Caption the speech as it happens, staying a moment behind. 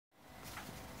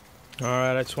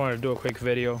Alright, I just wanted to do a quick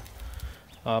video.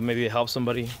 Maybe it helps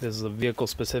somebody. This is a vehicle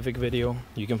specific video.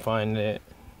 You can find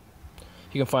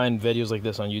videos like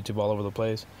this on YouTube all over the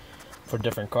place for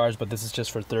different cars, but this is just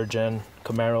for 3rd gen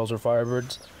Camaros or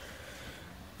Firebirds.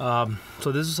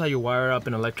 So this is how you wire up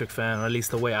an electric fan, or at least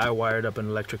the way I wired up an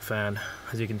electric fan.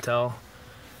 As you can tell,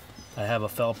 I have a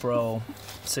Felpro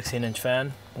 16-inch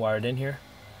fan wired in here.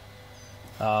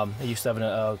 I used to have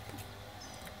a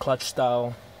clutch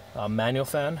style manual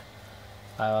fan.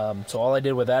 So all I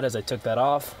did with that is I took that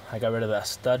off. I got rid of that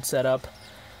stud setup.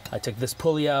 I took this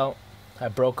pulley out. I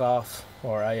broke off,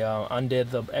 or I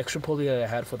undid the extra pulley that I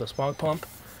had for the spark pump,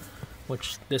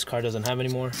 which this car doesn't have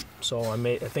anymore. So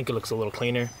I think it looks a little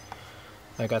cleaner.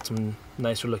 I got some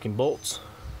nicer looking bolts.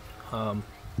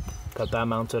 Got that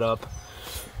mounted up.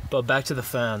 But back to the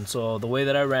fan. So the way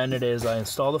that I ran it is I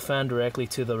installed the fan directly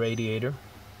to the radiator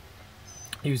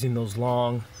using those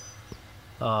long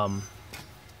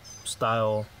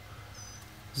style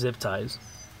zip ties.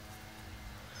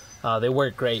 They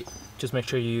work great. Just make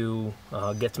sure you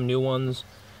get some new ones.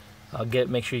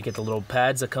 Make sure you get the little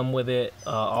pads that come with it,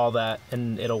 all that,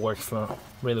 and it'll work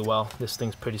really well. This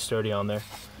thing's pretty sturdy on there.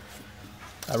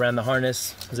 I ran the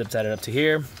harness, zip tied it up to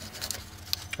here,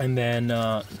 and then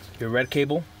your red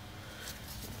cable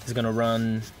is gonna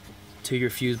run to your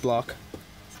fuse block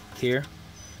here.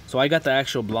 So I got the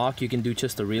actual block. You can do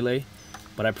just the relay,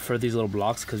 but I prefer these little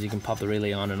blocks because you can pop the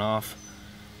relay on and off.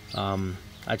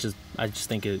 I just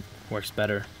think it works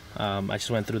better. I just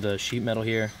went through the sheet metal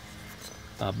here,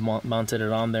 mounted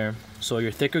it on there. So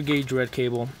your thicker gauge red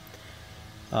cable,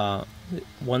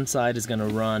 one side is gonna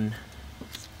run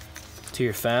to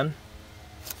your fan,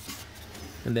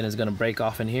 and then it's gonna break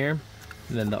off in here,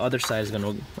 and then the other side is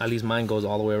gonna, at least mine goes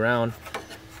all the way around,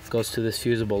 goes to this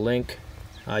fusible link.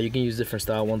 You can use different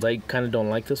style ones. I kind of don't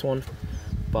like this one,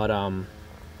 but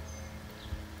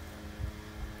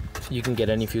you can get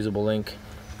any fusible link.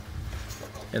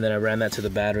 And then I ran that to the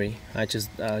battery. I just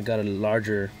got a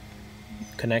larger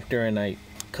connector and I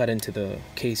cut into the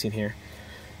casing here.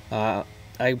 I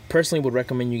personally would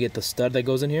recommend you get the stud that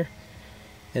goes in here,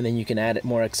 and then you can add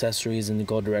more accessories and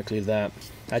go directly to that.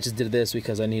 I just did this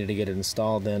because I needed to get it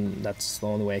installed, and that's the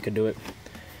only way I could do it.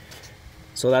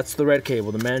 So that's the red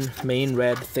cable, the main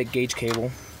red thick gauge cable.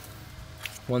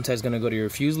 One side's gonna go to your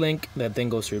fuse link, that then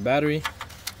goes to your battery.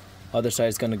 Other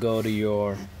side's gonna go to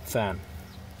your fan.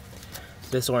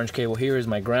 This orange cable here is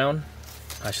my ground.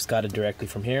 I just got it directly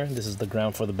from here. This is the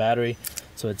ground for the battery,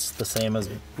 so it's the same as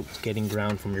getting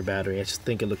ground from your battery. I just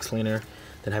think it looks cleaner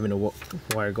than having to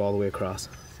wire go all the way across.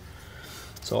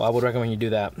 So I would recommend you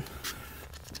do that.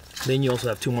 Then you also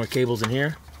have 2 more cables in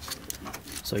here.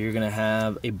 So you're gonna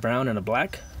have a brown and a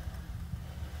black.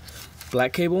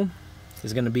 Black cable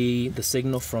is gonna be the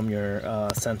signal from your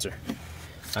sensor.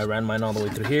 I ran mine all the way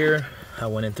through here. I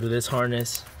went in through this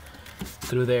harness,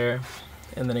 through there,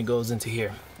 and then it goes into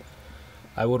here.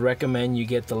 I would recommend you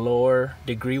get the lower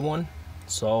degree one.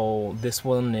 So this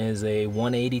one is a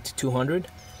 180 to 200.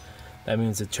 That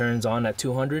means it turns on at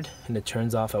 200 and it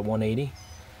turns off at 180.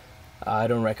 I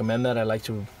don't recommend that. I like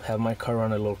to have my car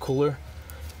run a little cooler,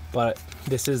 but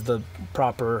this is the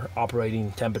proper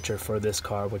operating temperature for this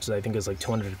car, which I think is like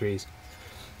 200 degrees.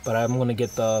 But I'm gonna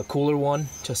get the cooler one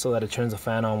just so that it turns the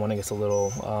fan on when it gets a little,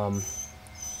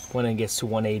 when it gets to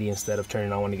 180 instead of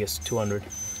turning on when it gets to 200.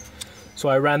 So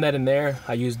I ran that in there.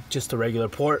 I used just a regular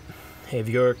port. If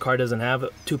your car doesn't have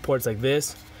 2 ports like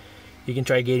this, you can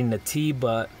try getting the T,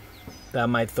 but that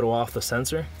might throw off the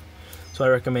sensor. So I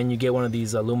recommend you get one of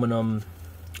these aluminum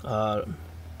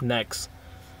necks.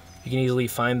 You can easily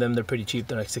find them. They're pretty cheap.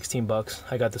 They're like 16 bucks.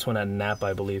 I got this one at Napa,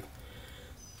 I believe.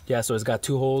 Yeah, so it's got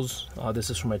 2 holes. This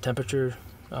is for my temperature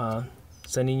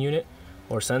sending unit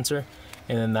or sensor,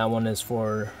 and then that one is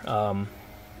for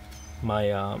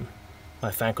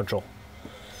my fan control.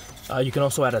 You can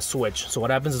also add a switch. So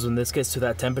what happens is when this gets to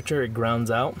that temperature, it grounds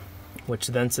out, which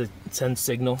then sends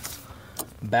signal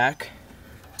back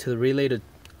to the relay to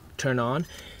turn on,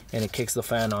 and it kicks the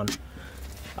fan on.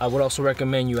 I would also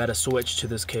recommend you add a switch to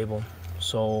this cable.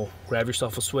 So grab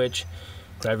yourself a switch,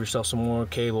 grab yourself some more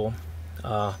cable,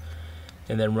 and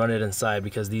then run it inside,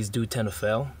 because these do tend to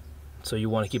fail. So you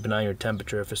want to keep an eye on your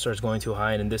temperature. If it starts going too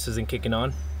high and this isn't kicking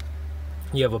on,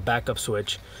 you have a backup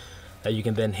switch that you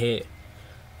can then hit,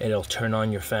 and it'll turn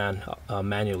on your fan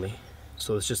manually.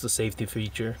 So it's just a safety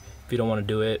feature. If you don't want to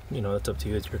do it, you know, it's up to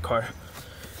you. It's your car.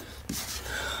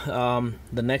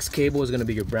 The next cable is going to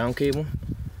be your brown cable.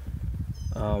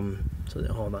 So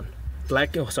hold on.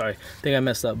 Black, oh sorry, I think I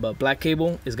messed up, but black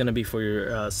cable is going to be for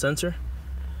your sensor.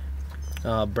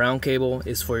 Brown cable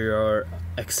is for your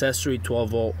accessory 12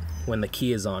 volt when the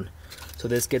key is on. So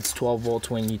this gets 12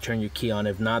 volts when you turn your key on.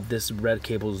 If not, this red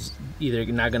cable's either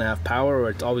not gonna have power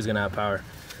or it's always gonna have power.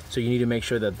 So you need to make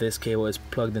sure that this cable is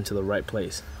plugged into the right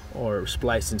place or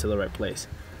spliced into the right place.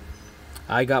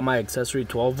 I got my accessory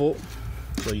 12 volt,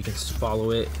 so you can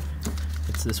follow it.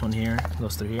 It's this one here,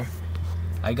 goes through here.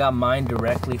 I got mine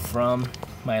directly from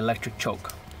my electric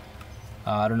choke.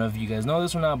 I don't know if you guys know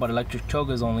this or not, but electric choke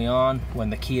is only on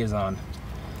when the key is on.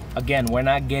 Again, we're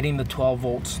not getting the 12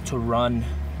 volts to run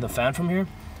the fan from here.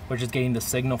 We're just getting the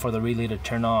signal for the relay to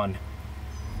turn on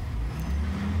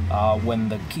when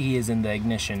the key is in the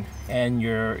ignition and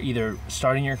you're either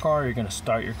starting your car or you're gonna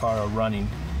start your car or running.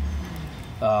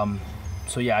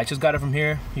 So yeah, I just got it from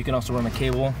here. You can also run the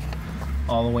cable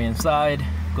all the way inside,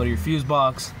 go to your fuse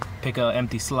box, pick an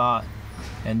empty slot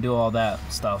and do all that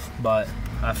stuff, but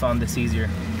I found this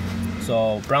easier.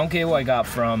 So brown cable I got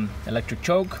from electric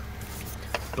choke,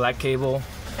 black cable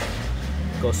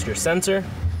goes to your sensor,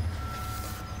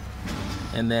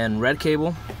 and then red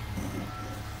cable,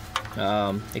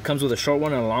 it comes with a short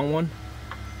one and a long one.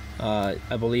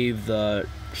 I believe the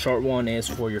short one is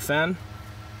for your fan,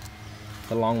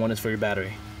 the long one is for your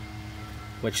battery,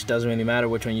 which doesn't really matter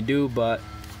which one you do, but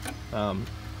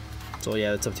so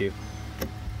yeah, it's up to you.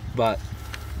 But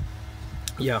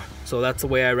yeah, so that's the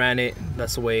way I ran it.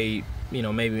 That's the way, you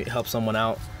know, maybe help someone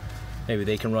out, maybe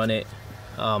they can run it.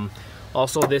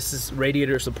 Also, this is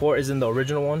radiator support isn't the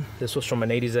original one. This was from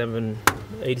an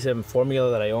 87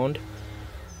 Formula that I owned,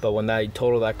 but when I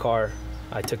totaled that car,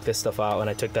 I took this stuff out and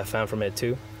I took that fan from it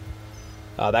too.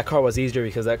 That car was easier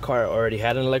because that car already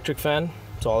had an electric fan,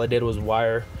 so all I did was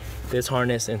wire this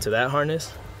harness into that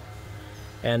harness,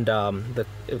 and the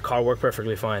car worked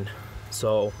perfectly fine.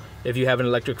 So if you have an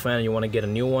electric fan and you want to get a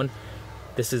new one,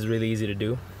 this is really easy to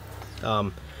do.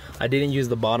 I didn't use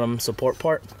the bottom support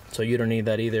part, so you don't need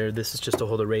that either. This is just to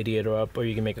hold the radiator up, or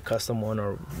you can make a custom one,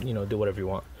 or you know, do whatever you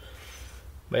want.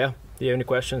 But yeah, if you have any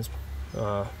questions,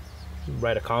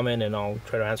 write a comment and I'll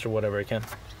try to answer whatever I can.